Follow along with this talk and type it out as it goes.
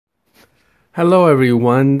Hello,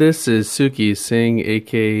 everyone. This is Suki Singh,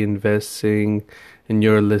 aka Investing, and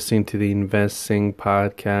you're listening to the Investing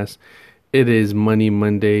Podcast. It is Money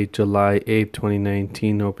Monday, July 8th,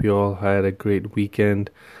 2019. Hope you all had a great weekend.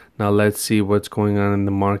 Now, let's see what's going on in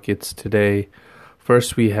the markets today.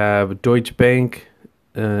 First, we have Deutsche Bank,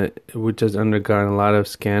 which has undergone a lot of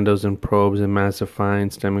scandals and probes and massive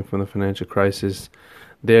fines stemming from the financial crisis.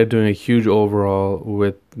 They're doing a huge overhaul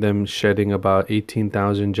with them shedding about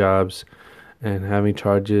 18,000 jobs and having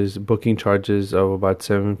booking charges of about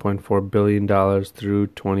 $7.4 billion through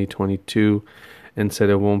 2022, and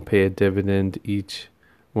said it won't pay a dividend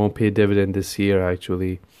this year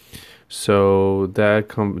actually. So that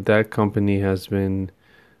company has been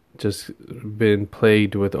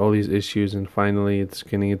plagued with all these issues, and finally it's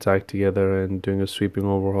getting its act together and doing a sweeping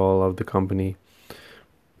overhaul of the company.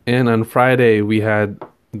 And on Friday we had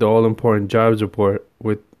the all important jobs report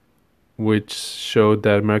which showed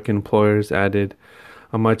that American employers added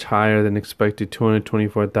a much higher than expected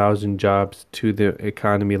 224,000 jobs to the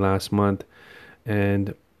economy last month,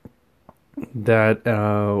 and that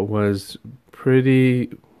was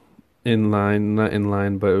pretty in line, not in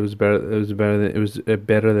line, but it was a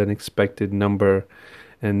better than expected number.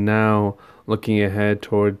 And now, looking ahead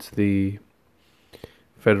towards the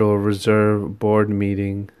Federal Reserve Board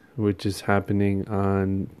meeting, which is happening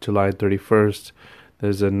on July 31st,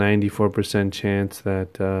 there's a 94% chance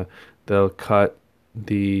that they'll cut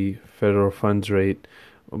the federal funds rate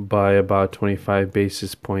by about 25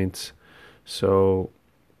 basis points. So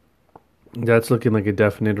that's looking like a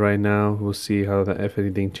definite right now. We'll see if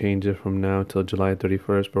anything changes from now till July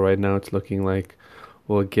 31st. But right now it's looking like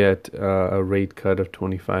we'll get a rate cut of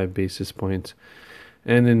 25 basis points.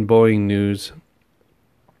 And in Boeing news,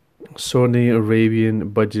 Saudi Arabian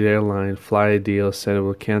budget airline Flyadeal said it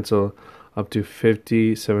will cancel up to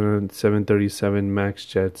 50 737 MAX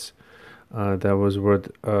jets. That was worth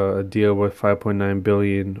a deal worth $5.9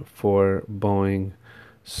 billion for Boeing.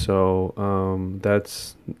 So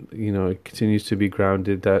that's, it continues to be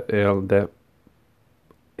grounded. That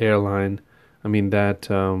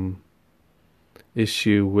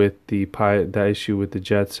issue with the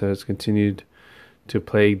jets has continued to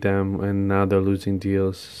plague them, and now they're losing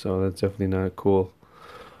deals. So that's definitely not cool.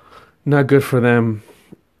 Not good for them.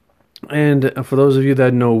 And for those of you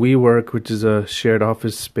that know WeWork, which is a shared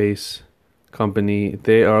office space company,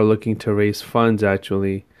 they are looking to raise funds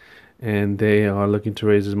actually, and they are looking to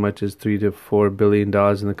raise as much as $3 to $4 billion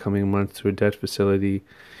in the coming months through a debt facility,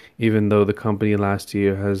 even though the company last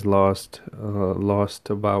year has lost about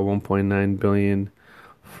 $1.9 billion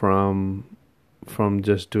from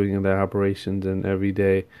just doing their operations and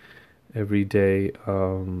everyday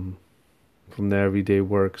from their everyday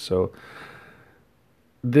work. So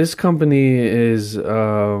this company is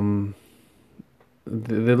they're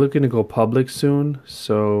looking to go public soon,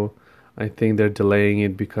 so I think they're delaying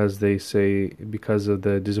it because of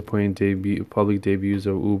the disappointing public debuts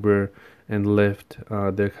of Uber and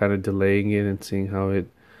Lyft. They're kind of delaying it and seeing how it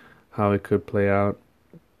could play out,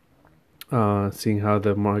 seeing how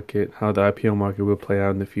the IPO market will play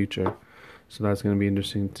out in the future. So that's going to be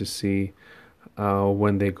interesting to see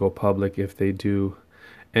when they go public, if they do.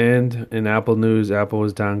 And in Apple news, Apple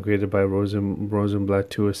was downgraded by Rosenblatt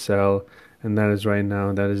to a sell, and that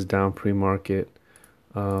is down pre-market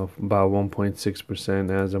about 1.6%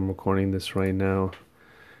 as I'm recording this right now.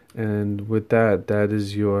 And with that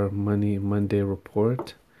is your Money Monday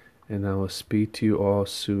report, and I will speak to you all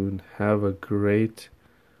soon. Have a great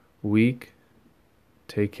week.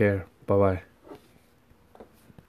 Take care. Bye-bye.